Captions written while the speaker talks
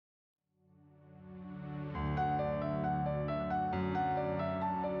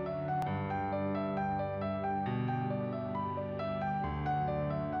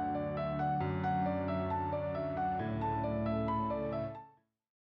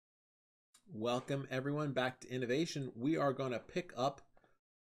Welcome everyone back to Innovation. We are going to pick up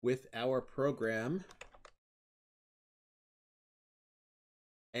with our program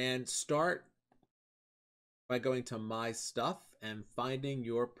and start by going to My Stuff and finding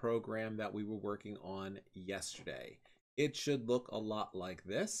your program that we were working on yesterday. It should look a lot like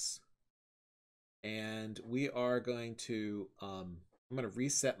this. And we are going to, I'm going to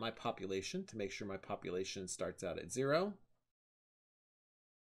reset my population to make sure my population starts out at 0.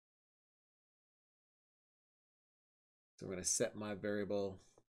 So I'm going to set my variable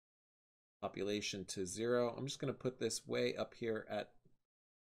population to 0. I'm just going to put this way up here at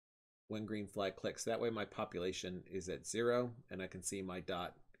when green flag clicks. That way my population is at 0 and I can see my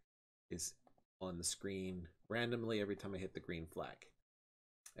dot is on the screen randomly every time I hit the green flag.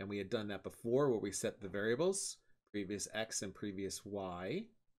 And we had done that before where we set the variables, previous X and previous Y,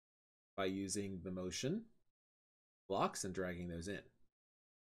 by using the motion blocks and dragging those in.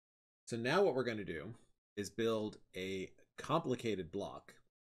 So now what we're going to do is build a complicated block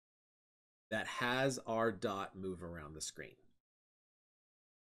that has our dot move around the screen.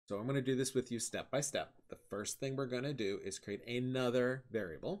 So I'm going to do this with you step by step. The first thing we're going to do is create another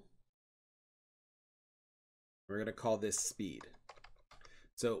variable. We're going to call this speed.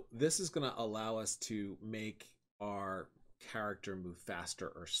 So this is going to allow us to make our character move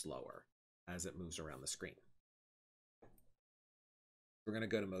faster or slower as it moves around the screen. We're going to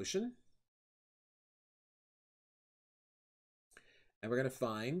go to motion. And we're going to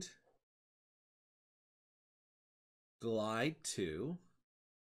find glide to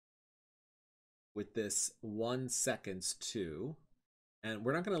with this 1 seconds to, and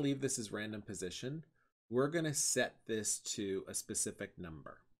we're not going to leave this as random position. We're going to set this to a specific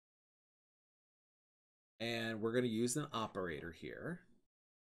number. And we're going to use an operator here.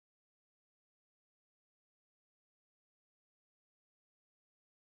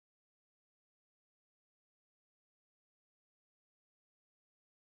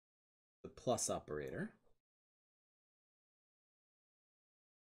 The plus operator.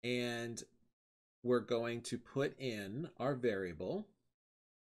 And we're going to put in our variable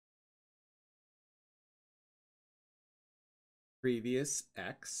previous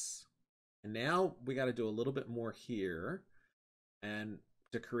X. And now we got to do a little bit more here and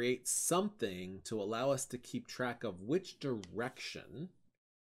to create something to allow us to keep track of which direction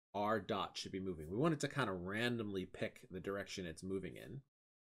our dot should be moving. We want it to kind of randomly pick the direction it's moving in.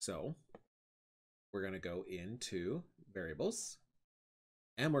 So we're going to go into variables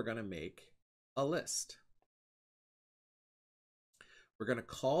and we're going to make a list. We're going to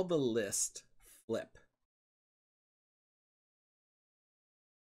call the list flip.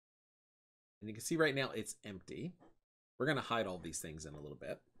 And you can see right now it's empty. We're going to hide all these things in a little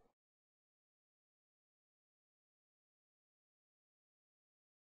bit.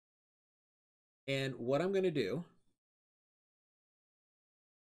 And what I'm going to do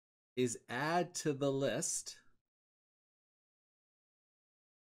is add to the list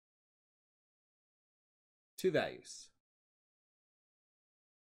two values.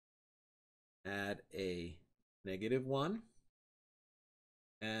 Add a -1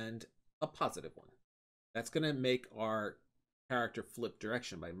 and a +1. That's going to make our character flip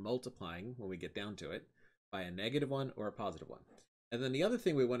direction by multiplying, when we get down to it, by a -1 or a +1. And then the other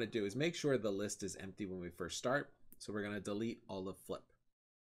thing we want to do is make sure the list is empty when we first start. So we're going to delete all of flip.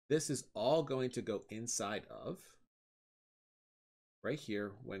 This is all going to go inside of right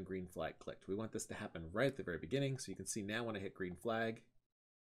here when green flag clicked. We want this to happen right at the very beginning. So you can see now when I hit green flag,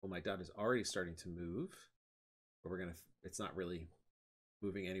 well, my dot is already starting to move. But it's not really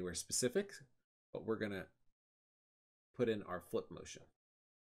moving anywhere specific, but we're going to put in our flip motion.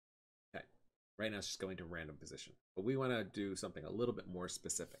 Okay, right now it's just going to random position, but we want to do something a little bit more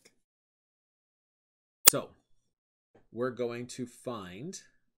specific. So we're going to find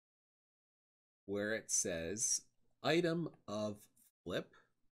where it says item of flip,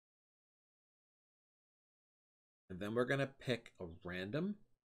 and then we're going to pick a random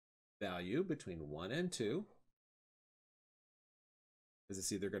value between 1 and 2, because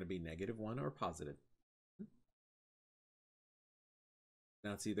it's either going to be -1 or positive.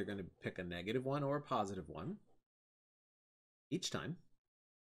 Now it's either going to pick a -1 or a +1 each time.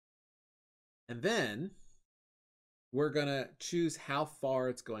 And then we're going to choose how far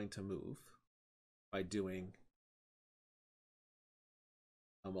it's going to move by doing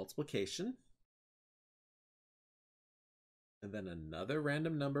a multiplication and then another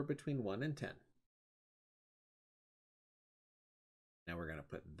random number between 1 and 10. Now we're going to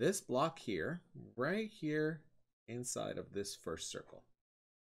put this block here, right here inside of this first circle.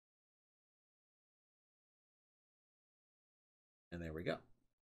 And there we go.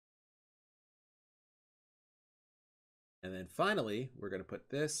 And then finally, we're going to put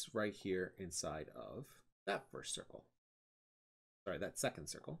this right here inside of that first circle. Sorry, that second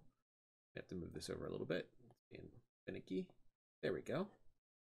circle. We have to move this over a little bit. It's being finicky. There we go.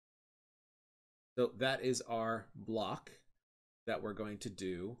 So that is our block that we're going to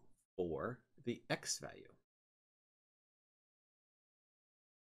do for the X value.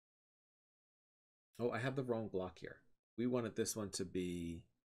 Oh, I have the wrong block here. We wanted this one to be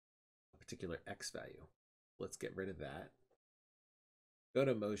a particular X value. Let's get rid of that. Go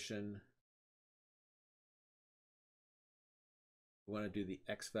to motion. We want to do the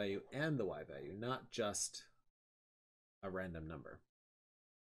X value and the Y value, not just a random number.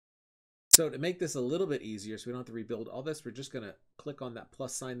 So to make this a little bit easier, so we don't have to rebuild all this, we're just going to click on that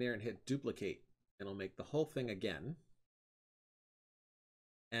plus sign there and hit duplicate. And it'll make the whole thing again.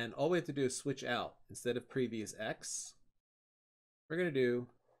 And all we have to do is switch out. Instead of previous X, we're going to do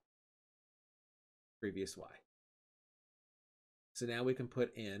previous Y. So now we can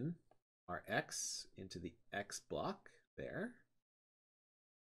put in our X into the X block there.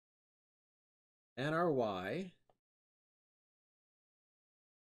 And our Y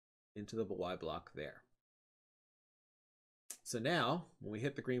into the Y block there. So now, when we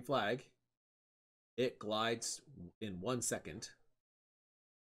hit the green flag, it glides in 1 second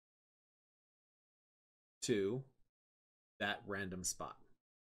to that random spot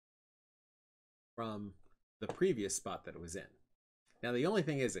from the previous spot that it was in. Now, the only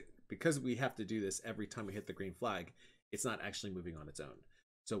thing is, because we have to do this every time we hit the green flag, it's not actually moving on its own.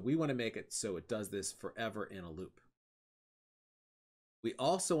 So we want to make it so it does this forever in a loop. We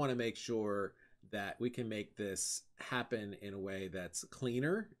also want to make sure that we can make this happen in a way that's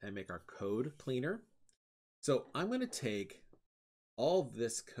cleaner and make our code cleaner. So I'm going to take all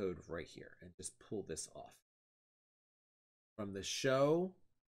this code right here and just pull this off. From the show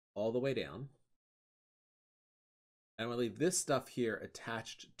all the way down. And I'm going to leave this stuff here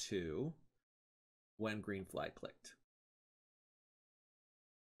attached to when green flag clicked.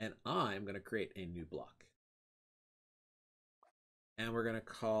 And I'm going to create a new block. And we're going to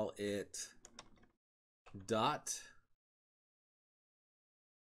call it dot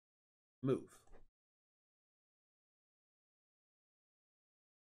move.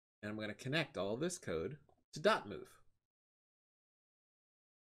 And I'm going to connect all this code to dot move.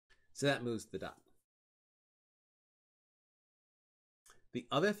 So that moves the dot. The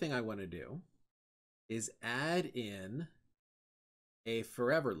other thing I want to do is add in a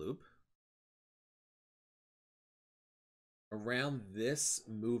forever loop around this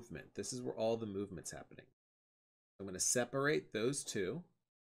movement. This is where all the movement's happening. I'm going to separate those two,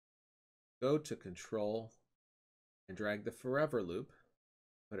 go to control and drag the forever loop,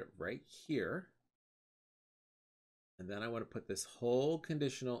 put it right here. And then I want to put this whole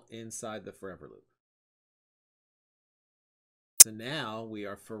conditional inside the forever loop. So now we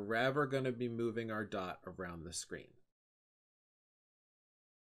are forever going to be moving our dot around the screen.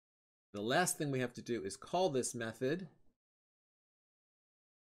 The last thing we have to do is call this method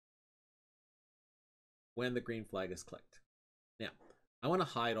when the green flag is clicked. Now, I want to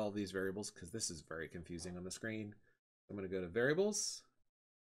hide all these variables because this is very confusing on the screen. I'm going to go to variables.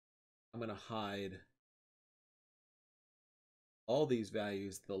 I'm going to hide all these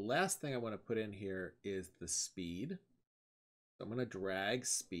values. The last thing I want to put in here is the speed. So I'm going to drag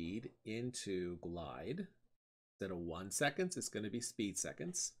speed into glide. Instead of 1 second, it's going to be speed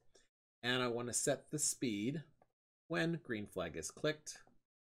seconds. And I want to set the speed when green flag is clicked.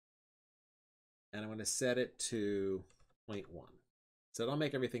 And I'm going to set it to 0.1. So it'll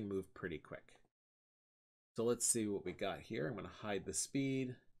make everything move pretty quick. So let's see what we got here. I'm going to hide the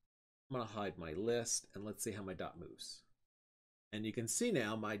speed. I'm going to hide my list. And let's see how my dot moves. And you can see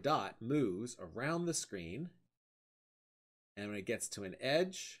now my dot moves around the screen. And when it gets to an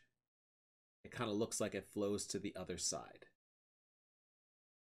edge, it kind of looks like it flows to the other side.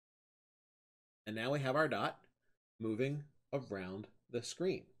 And now we have our dot moving around the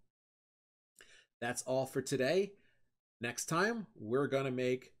screen. That's all for today. Next time, we're going to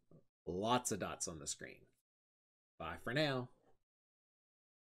make lots of dots on the screen. Bye for now.